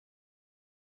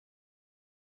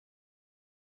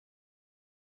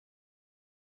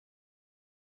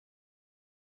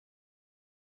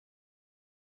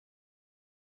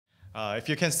If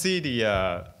you can see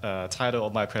the title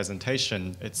of my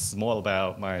presentation, it's more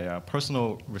about my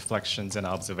personal reflections and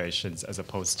observations as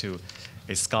opposed to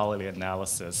a scholarly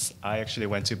analysis. I actually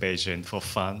went to Beijing for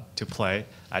fun, to play.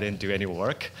 I didn't do any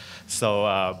work. So,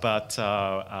 I'm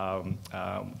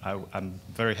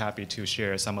very happy to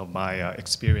share some of my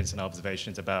experience and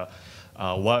observations about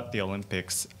what the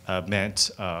Olympics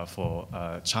meant for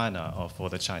China or for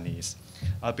the Chinese.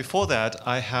 Before that,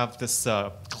 I have this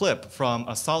clip from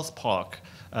South Park.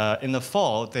 In the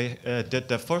fall, they did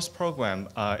the first program.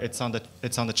 It's on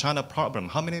the China problem.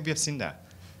 How many of you have seen that?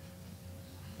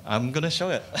 I'm going to show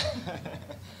it.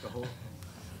 The whole?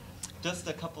 Just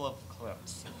a couple of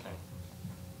clips. Okay.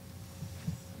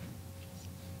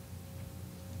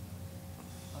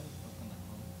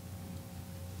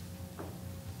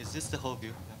 Is this the whole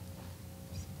view?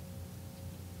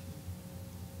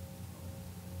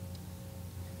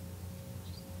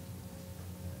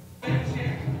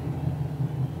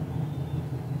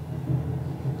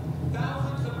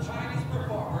 Thousands of Chinese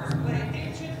performers play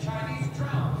ancient Chinese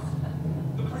drums.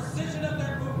 The precision of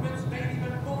their movements made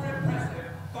even more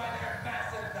impressive by their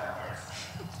massive numbers.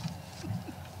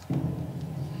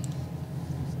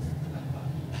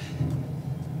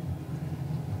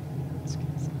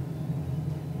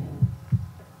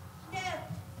 No!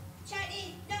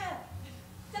 Chinese, no!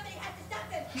 Somebody has to stop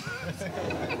them!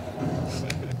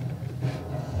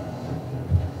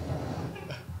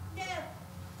 No!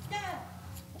 No!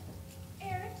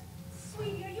 Eric,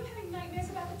 sweetie, are you having nightmares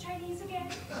about the Chinese again?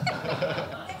 They're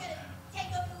gonna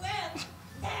take over the world!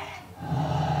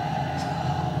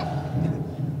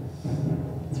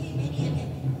 Too many of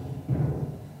them.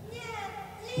 No!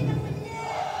 Leave them alone!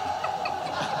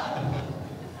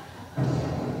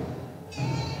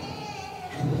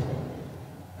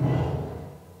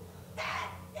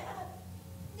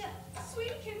 No!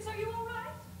 Sweetie kids, are you all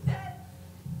right?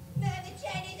 The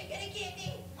Chinese are gonna get me!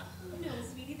 No,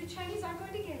 sweetie, the Chinese aren't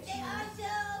going to get They you. are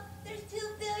so! There's 2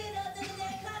 billion of them and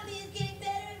their economy is getting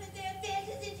better, and with their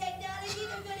advances in technology,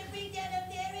 they're gonna bring down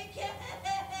America!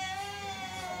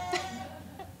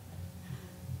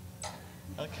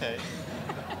 Okay.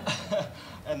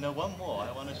 And one more.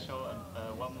 I want to show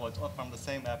one more from the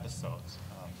same episode.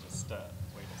 Just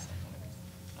wait a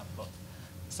second.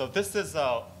 So this is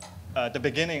the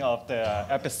beginning of the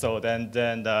episode, and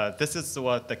then this is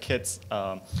what the kids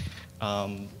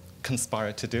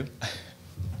conspired to do.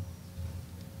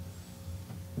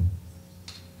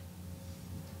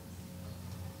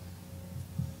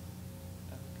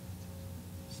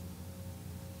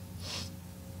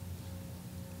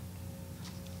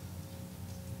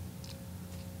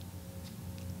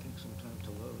 Take some time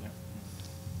to load.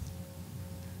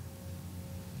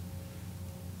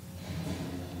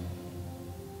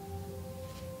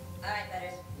 All right,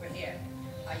 Butters, we're here.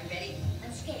 Are you ready?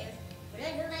 I'm scared, but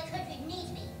I know my country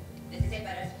needs me. This is it,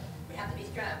 Butters. We have to be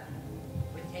strong.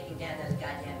 We're taking down those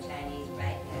goddamn Chinese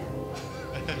right now.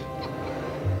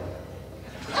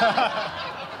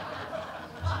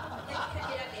 Let's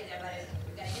cut it up there, Butters.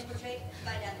 We've got to infiltrate and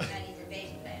find out the Chinese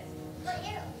invasion plans. But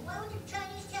yeah, why would the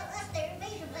Chinese tell us their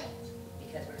invasion plans?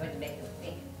 Because we're going to make them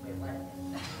think we're one of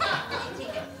them.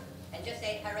 Teach them. And just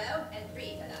say hello and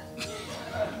freeze at us.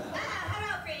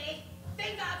 Hello, freeze.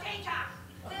 Bingo, data.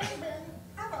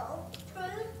 Hello,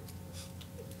 True.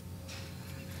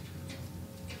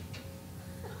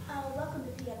 Welcome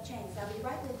to PF Chang's. I'll be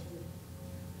right with you.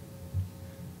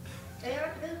 They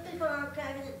are truth before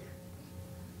President.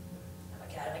 Oh my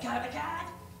god, oh my god, oh my god!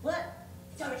 What?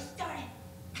 It's already started.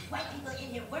 White people in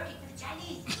here working for the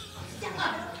Chinese. Selling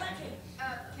our own country.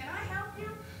 Can I help you?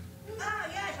 Oh,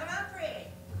 yes, I'm Humphrey.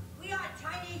 We are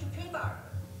Chinese people.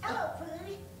 Hello,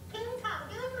 True. Ping pong,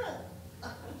 you and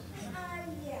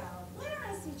me. Yeah. Why don't I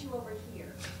seat you over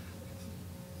here?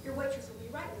 Your waitress will be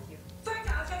right with you. First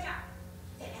off, what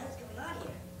the hell's going on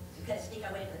here? We gotta sneak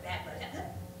our way to the back room.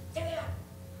 There we are.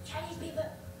 Chinese people.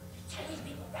 Chinese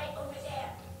people right over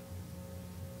there.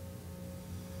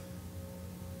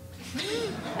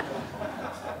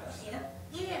 See them?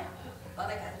 Yeah. Oh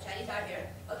my god, the Chinese are here.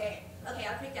 Okay, I'm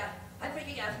freaked out. I'm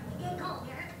freaking out. You're calm,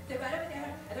 yeah? They're right over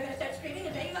there, and they're gonna start screaming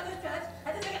and banging on those drums,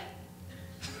 and then they're gonna...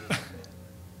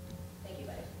 Thank you,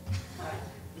 buddy. All right,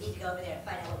 we need to go over there and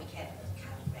find out what we can from those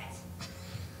commie rats.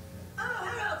 Oh,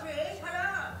 hello, Chris.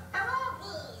 Hello. Hello,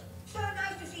 Pete. So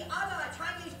nice to see other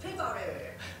Chinese people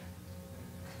here.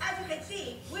 As you can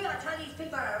see, we are Chinese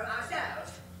people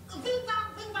ourselves. Ping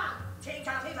pong, ping pong. Chinese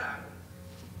people.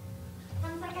 他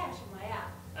们在干什么呀？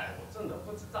哎，我真的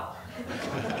不知道。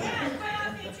 Yes, 快要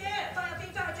进去，快要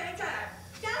进去，真正。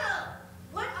Go.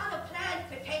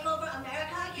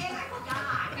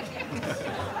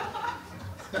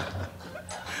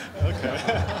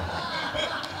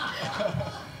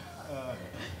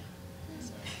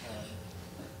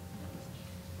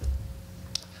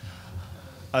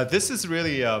 This is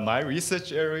really my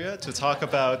research area to talk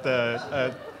about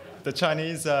the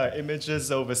Chinese images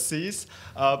overseas.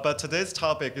 But today's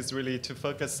topic is really to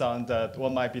focus on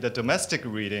what might be the domestic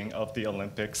reading of the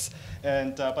Olympics.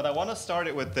 But I want to start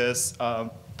it with this.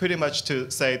 Pretty much to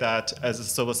say that, as a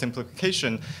sort of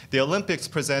simplification, the Olympics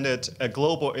presented a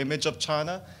global image of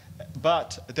China,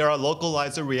 but there are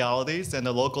localized realities and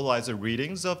the localized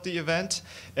readings of the event.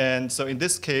 And so in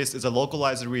this case, it's a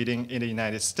localized reading in the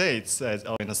United States,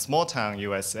 or in a small town,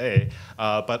 USA.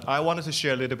 But I wanted to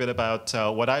share a little bit about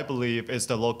what I believe is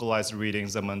the localized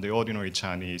readings among the ordinary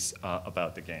Chinese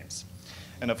about the games.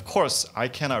 And of course, I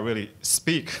cannot really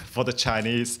speak for the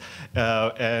Chinese,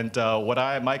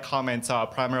 my comments are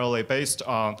primarily based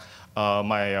on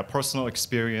my personal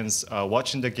experience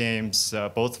watching the games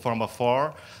both from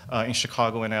afar in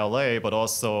Chicago and LA, but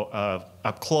also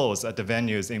up close at the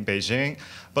venues in Beijing,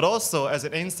 but also as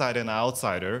an insider and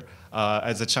outsider,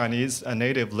 as a Chinese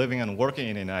native living and working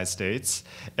in the United States.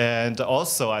 And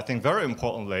also, I think very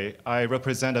importantly, I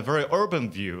represent a very urban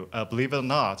view, believe it or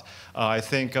not. I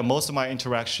think most of my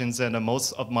interactions and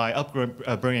most of my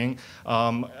upbringing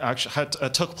actually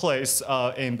took place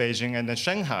in Beijing and in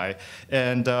Shanghai.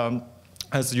 And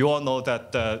as you all know,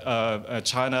 that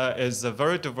China is a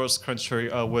very diverse country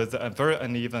with a very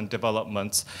uneven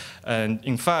development. And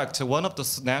in fact, one of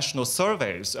the national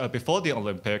surveys before the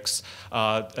Olympics,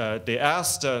 they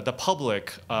asked the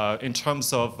public in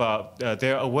terms of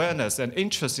their awareness and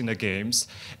interest in the games.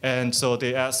 And so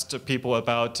they asked people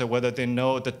about whether they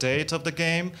know the date of the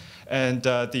game and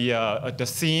the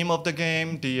theme of the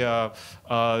game, the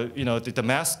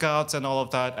mascots and all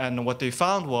of that. And what they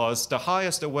found was the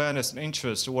highest awareness and interest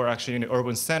were actually in the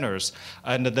urban centers,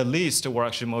 and the least were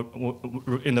actually more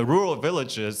in the rural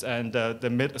villages, and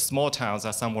the small towns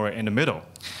are somewhere in the middle.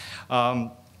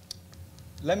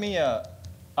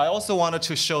 I also wanted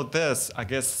to show this. I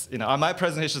guess my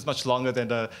presentation is much longer than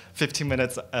the 15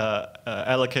 minutes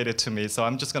allocated to me, so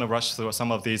I'm just going to rush through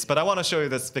some of these. But I want to show you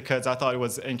this because I thought it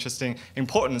was interesting,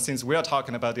 important, since we are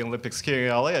talking about the Olympics here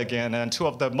in LA again, and two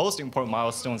of the most important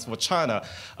milestones for China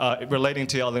relating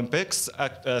to the Olympics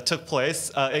took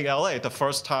place in LA. The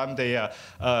first time they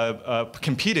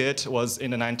competed was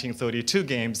in the 1932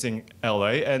 games in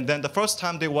LA, and then the first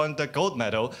time they won the gold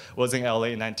medal was in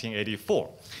LA in 1984.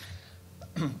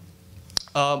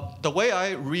 The way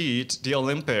I read the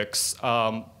Olympics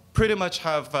pretty much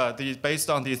have based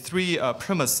on the three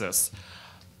premises.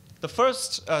 The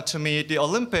first, to me, the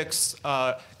Olympics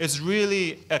is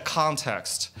really a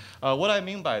context. What I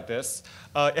mean by this,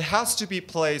 it has to be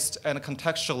placed and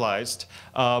contextualized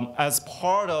as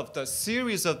part of the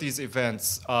series of these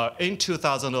events in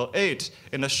 2008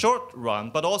 in the short run,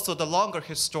 but also the longer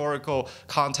historical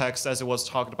context, as it was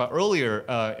talked about earlier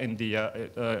in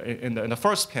the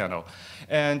first panel.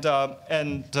 And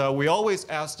we always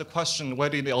ask the question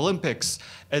whether the Olympics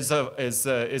is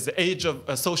the age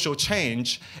of social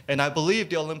change, and I believe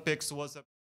the Olympics was a